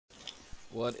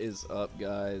What is up,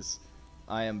 guys?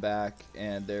 I am back,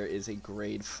 and there is a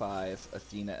grade 5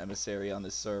 Athena Emissary on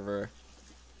this server.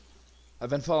 I've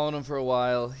been following him for a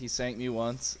while. He sank me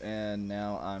once, and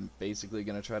now I'm basically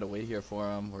going to try to wait here for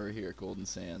him. We're here at Golden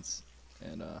Sands,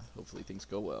 and hopefully things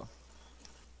go well.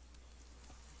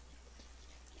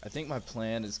 I think my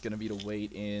plan is going to be to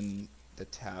wait in the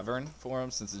tavern for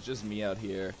him, since it's just me out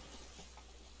here.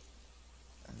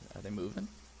 Are they moving?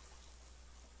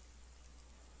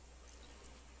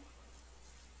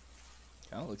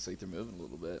 Kind of looks like they're moving a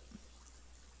little bit.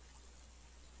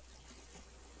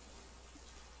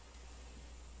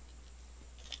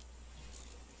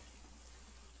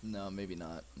 No, maybe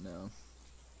not. No.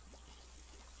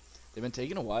 They've been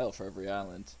taking a while for every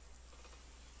island.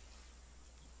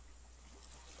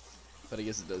 But I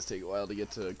guess it does take a while to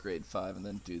get to grade 5 and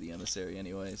then do the emissary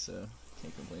anyway, so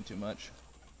can't complain too much.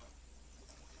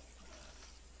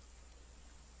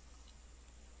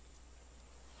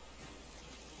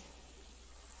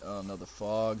 Oh no, the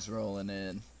fog's rolling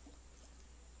in.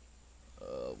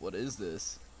 What is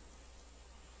this?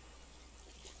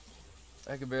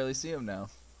 I can barely see him now.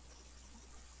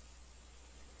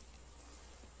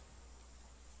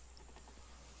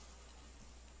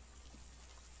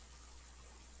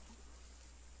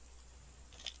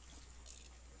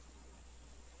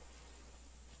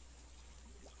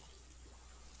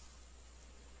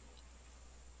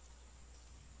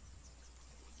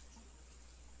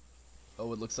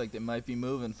 Oh, it looks like they might be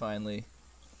moving finally.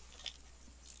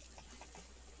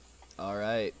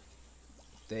 Alright.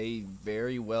 They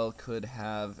very well could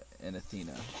have an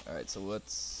Athena. Alright, so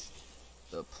what's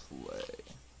the play?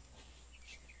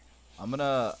 I'm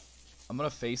gonna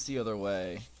face the other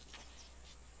way.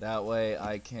 That way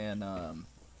I can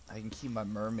keep my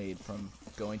mermaid from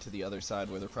going to the other side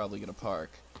where they're probably gonna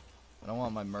park. I don't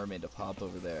want my mermaid to pop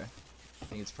over there. I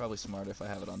think it's probably smarter if I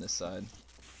have it on this side.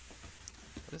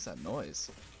 What is that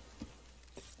noise?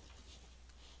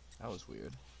 That was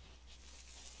weird.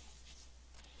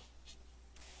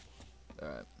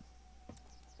 Alright.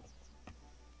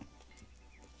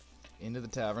 Into the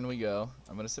tavern we go.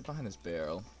 I'm gonna sit behind this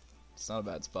barrel. It's not a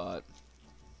bad spot.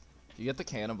 If you get the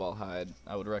cannonball hide,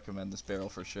 I would recommend this barrel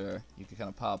for sure. You can kind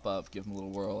of pop up, give them a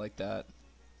little whirl like that.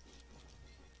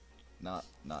 Not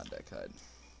deck hide.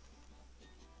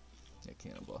 Yeah,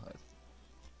 cannonball hide.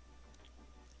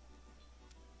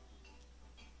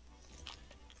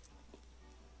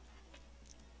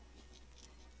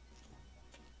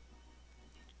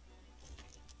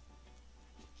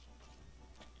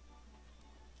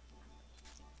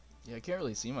 Yeah, I can't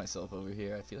really see myself over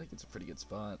here. I feel like it's a pretty good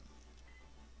spot.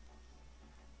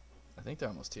 I think they're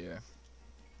almost here.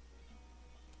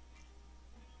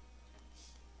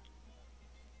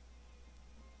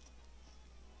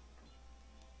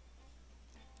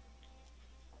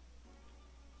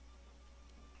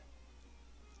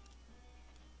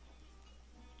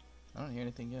 I don't hear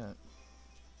anything yet.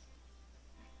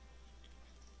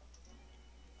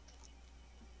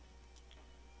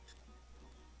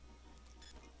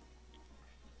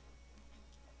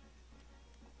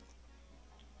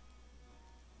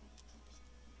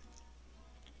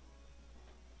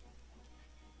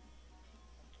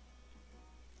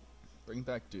 Bring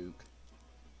back Duke.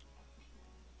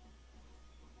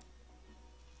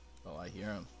 Oh, I hear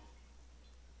him.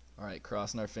 Alright,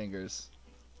 crossing our fingers.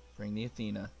 Bring the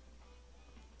Athena.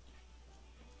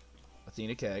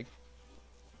 Athena keg.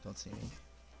 Don't see me.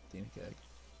 Athena keg.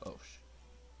 Oh,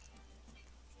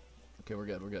 okay, we're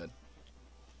good, we're good.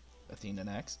 Athena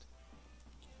next.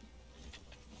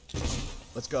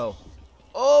 Let's go.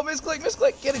 Oh, misclick,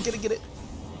 misclick! Get it, get it, get it!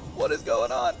 What is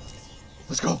going on?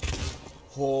 Let's go!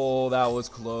 Oh, that was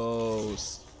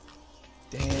close.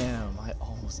 Damn, I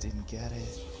almost didn't get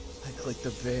it. I clicked the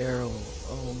barrel.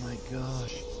 Oh my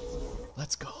gosh.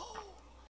 Let's go.